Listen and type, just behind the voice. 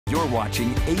You're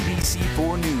watching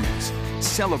ABC4 News,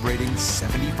 celebrating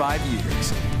 75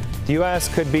 years. The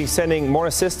U.S. could be sending more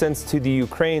assistance to the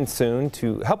Ukraine soon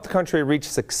to help the country reach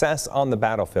success on the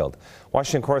battlefield.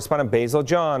 Washington correspondent Basil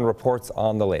John reports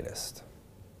on the latest.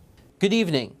 Good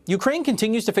evening. Ukraine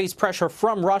continues to face pressure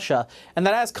from Russia, and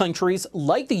that has countries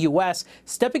like the U.S.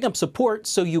 stepping up support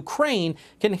so Ukraine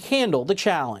can handle the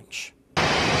challenge.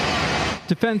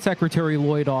 Defense Secretary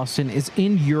Lloyd Austin is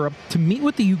in Europe to meet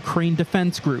with the Ukraine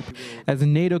Defense Group as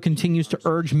NATO continues to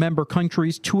urge member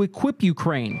countries to equip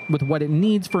Ukraine with what it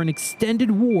needs for an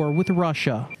extended war with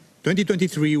Russia.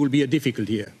 2023 will be a difficult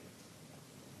year,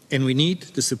 and we need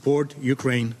to support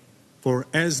Ukraine for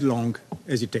as long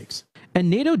as it takes. And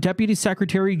NATO Deputy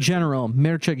Secretary General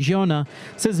Mircea Joana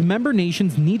says member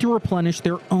nations need to replenish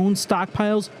their own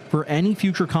stockpiles for any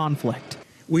future conflict.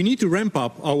 We need to ramp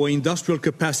up our industrial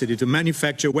capacity to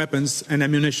manufacture weapons and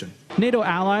ammunition. NATO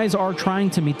allies are trying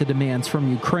to meet the demands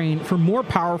from Ukraine for more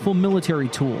powerful military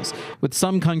tools, with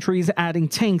some countries adding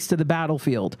tanks to the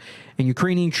battlefield. And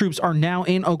Ukrainian troops are now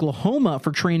in Oklahoma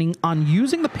for training on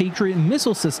using the Patriot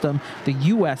missile system the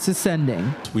U.S. is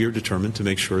sending. We are determined to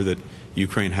make sure that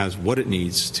Ukraine has what it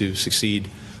needs to succeed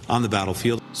on the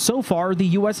battlefield. So far, the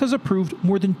U.S. has approved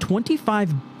more than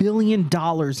 $25 billion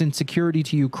in security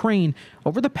to Ukraine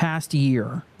over the past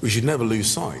year. We should never lose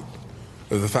sight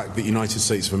of the fact that the United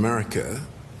States of America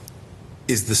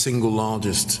is the single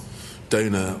largest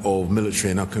donor of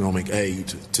military and economic aid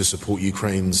to support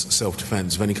Ukraine's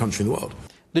self-defense of any country in the world.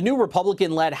 The new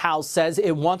Republican-led House says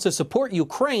it wants to support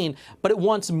Ukraine, but it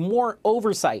wants more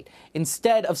oversight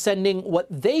instead of sending what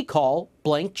they call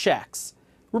blank checks.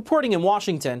 Reporting in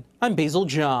Washington, I'm Basil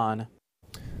John.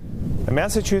 A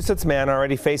Massachusetts man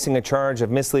already facing a charge of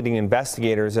misleading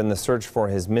investigators in the search for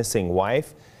his missing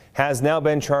wife has now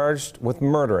been charged with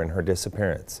murder in her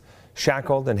disappearance.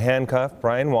 Shackled and handcuffed,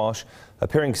 Brian Walsh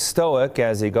appearing stoic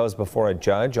as he goes before a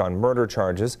judge on murder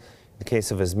charges in the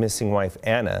case of his missing wife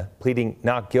Anna, pleading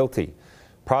not guilty.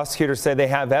 Prosecutors say they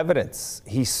have evidence.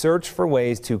 He searched for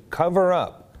ways to cover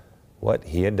up what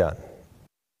he had done.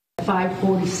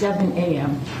 5:47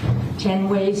 a.m. 10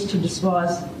 ways to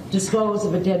dispose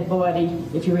of a dead body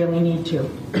if you really need to.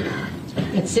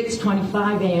 At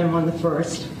 6:25 a.m. on the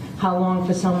 1st, how long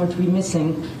for someone to be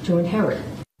missing to inherit?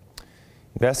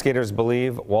 Investigators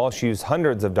believe Walsh used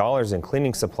hundreds of dollars in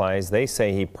cleaning supplies they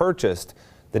say he purchased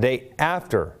the day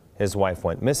after his wife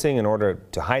went missing in order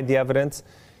to hide the evidence.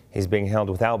 He's being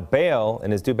held without bail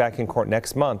and is due back in court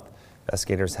next month.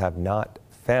 Investigators have not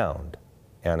found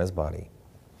Anna's body.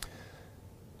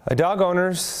 A dog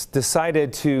owner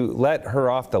decided to let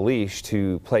her off the leash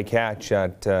to play catch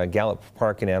at Gallup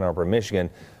Park in Ann Arbor,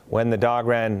 Michigan, when the dog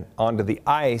ran onto the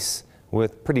ice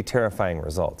with pretty terrifying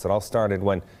results. It all started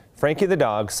when Frankie the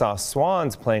dog saw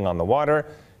swans playing on the water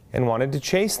and wanted to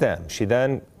chase them. She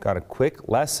then got a quick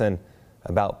lesson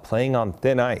about playing on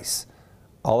thin ice.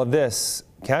 All of this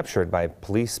captured by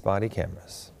police body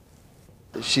cameras.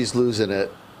 She's losing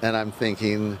it, and I'm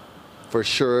thinking, for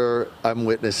sure, I'm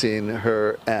witnessing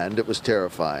her end. It was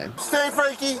terrifying. Stay,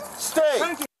 Frankie, stay.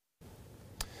 Frankie.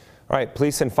 All right,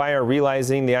 police and fire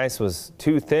realizing the ice was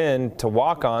too thin to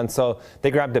walk on, so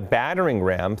they grabbed a battering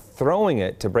ram, throwing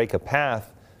it to break a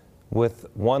path. With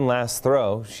one last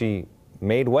throw, she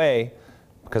made way.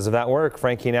 Because of that work,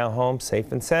 Frankie now home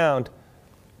safe and sound.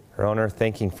 Her owner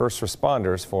thanking first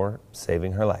responders for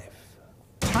saving her life.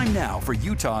 Time now for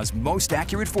Utah's most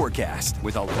accurate forecast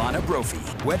with Alana Brophy.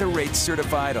 Weather rates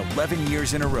certified 11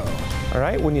 years in a row. All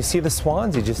right, when you see the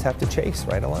swans, you just have to chase,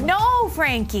 right, Alana? No,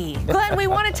 Frankie. Glenn, we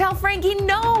want to tell Frankie,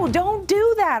 no, don't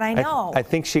do that. I know. I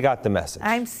think she got the message.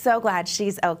 I'm so glad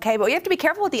she's okay. But we have to be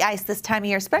careful with the ice this time of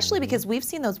year, especially because we've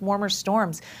seen those warmer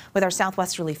storms with our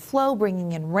southwesterly flow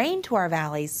bringing in rain to our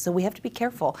valleys. So we have to be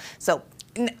careful. So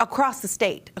across the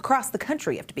state, across the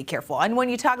country, you have to be careful. And when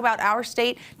you talk about our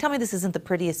state, tell me this isn't the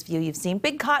prettiest view you've seen.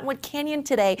 Big Cottonwood Canyon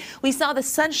today. We saw the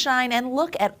sunshine and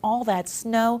look at all that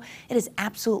snow. It is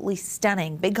absolutely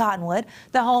stunning. Big Cottonwood,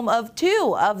 the home of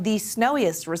 2 of the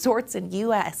snowiest resorts in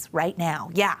U.S. right now.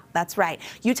 Yeah, that's right.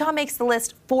 Utah makes the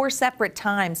list 4 separate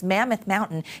times. Mammoth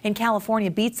Mountain in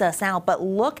California beats us out. But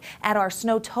look at our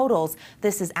snow totals.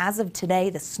 This is, as of today,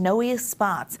 the snowiest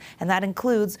spots, and that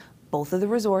includes both of the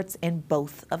resorts in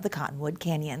both of the Cottonwood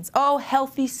Canyons. Oh,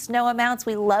 healthy snow amounts.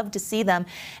 We love to see them.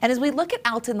 And as we look at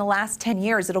Alta in the last 10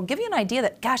 years, it'll give you an idea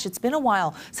that, gosh, it's been a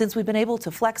while since we've been able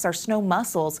to flex our snow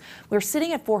muscles. We're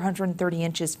sitting at 430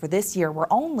 inches for this year. We're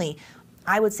only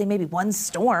I would say maybe one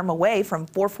storm away from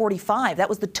 445. That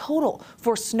was the total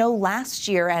for snow last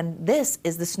year, and this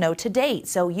is the snow to date.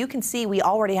 So you can see we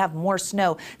already have more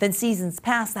snow than seasons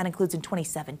past. That includes in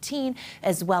 2017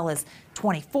 as well as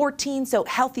 2014. So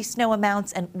healthy snow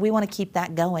amounts, and we want to keep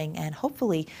that going. And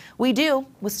hopefully we do,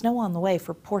 with snow on the way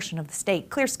for a portion of the state.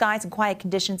 Clear skies and quiet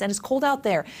conditions, and it's cold out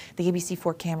there. The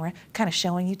ABC4 camera kind of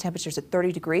showing you temperatures at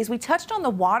 30 degrees. We touched on the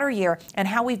water year and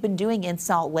how we've been doing in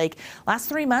Salt Lake. Last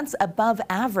 3 months above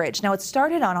average. Now it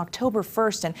started on October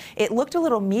 1st, and it looked a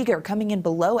little meager coming in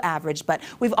below average, but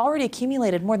we've already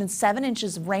accumulated more than 7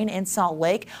 inches of rain in Salt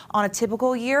Lake. On a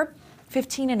typical year,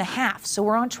 15.5. So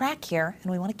we're on track here, and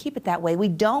we want to keep it that way. We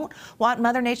don't want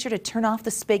Mother Nature to turn off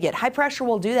the spigot. High pressure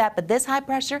will do that, but this high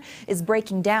pressure is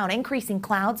breaking down, increasing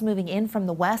clouds moving in from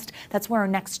the west. That's where our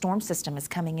next storm system is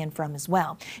coming in from as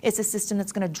well. It's a system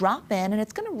that's going to drop in, and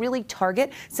it's going to really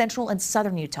target central and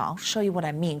southern Utah. I'll show you what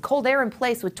I mean. Cold air in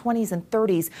place with 20s and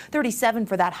 30s. 37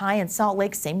 for that high in Salt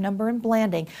Lake, same number in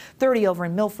Blanding. 30 over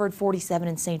in Milford, 47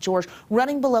 in St. George,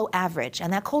 running below average.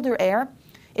 And that colder air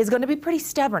is going to be pretty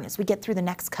stubborn as we get through the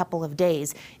next couple of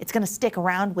days. It's going to stick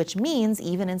around, which means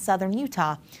even in southern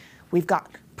Utah, we've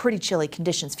got pretty chilly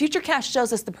conditions. Futurecast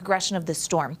shows us the progression of this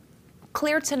storm.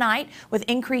 Clear tonight with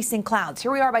increasing clouds.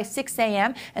 Here we are by 6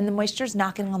 a.m. and the moisture's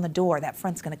knocking on the door. That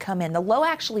front's going to come in. The low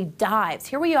actually dives.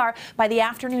 Here we are by the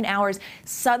afternoon hours.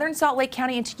 Southern Salt Lake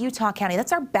County into Utah County.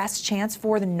 That's our best chance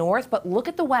for the north, but look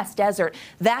at the West Desert.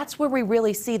 That's where we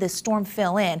really see this storm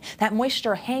fill in. That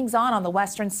moisture hangs on the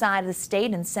western side of the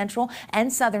state in central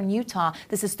and southern Utah.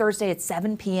 This is Thursday at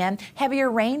 7 p.m.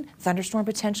 Heavier rain, thunderstorm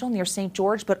potential near St.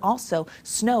 George, but also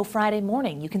snow Friday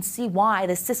morning. You can see why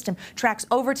the system tracks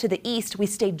over to the east. We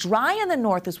stay dry in the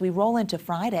north as we roll into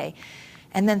Friday,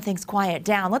 and then things quiet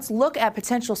down. Let's look at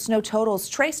potential snow totals.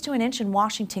 Trace to an inch in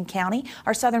Washington County.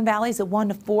 Our southern valleys at 1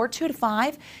 to 4, 2 to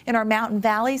 5. In our mountain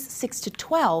valleys, 6 to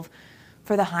 12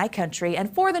 for the high country.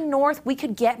 And for the north, we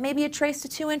could get maybe a trace to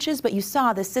 2 inches, but you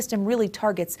saw this system really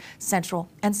targets central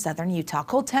and southern Utah.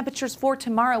 Cold temperatures for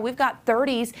tomorrow. We've got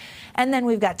 30s, and then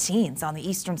we've got teens on the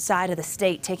eastern side of the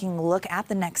state. Taking a look at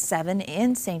the next 7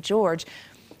 in St. George.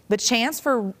 The chance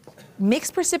for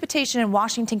mixed precipitation in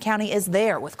Washington County is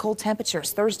there with cold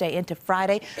temperatures Thursday into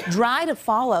Friday. Dry to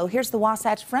follow. Here's the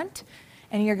Wasatch Front,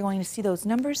 and you're going to see those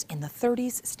numbers in the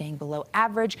 30s, staying below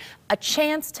average. A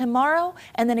chance tomorrow,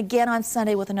 and then again on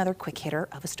Sunday with another quick hitter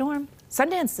of a storm.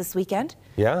 Sundance this weekend.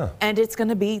 Yeah. And it's going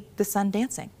to be the sun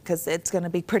dancing because it's going to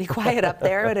be pretty quiet up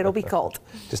there, and it'll be cold.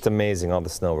 Just amazing all the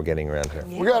snow we're getting around here.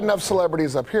 We got enough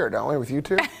celebrities up here, don't we, with you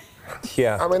two?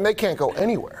 Yeah. I mean, they can't go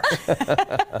anywhere.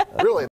 Really.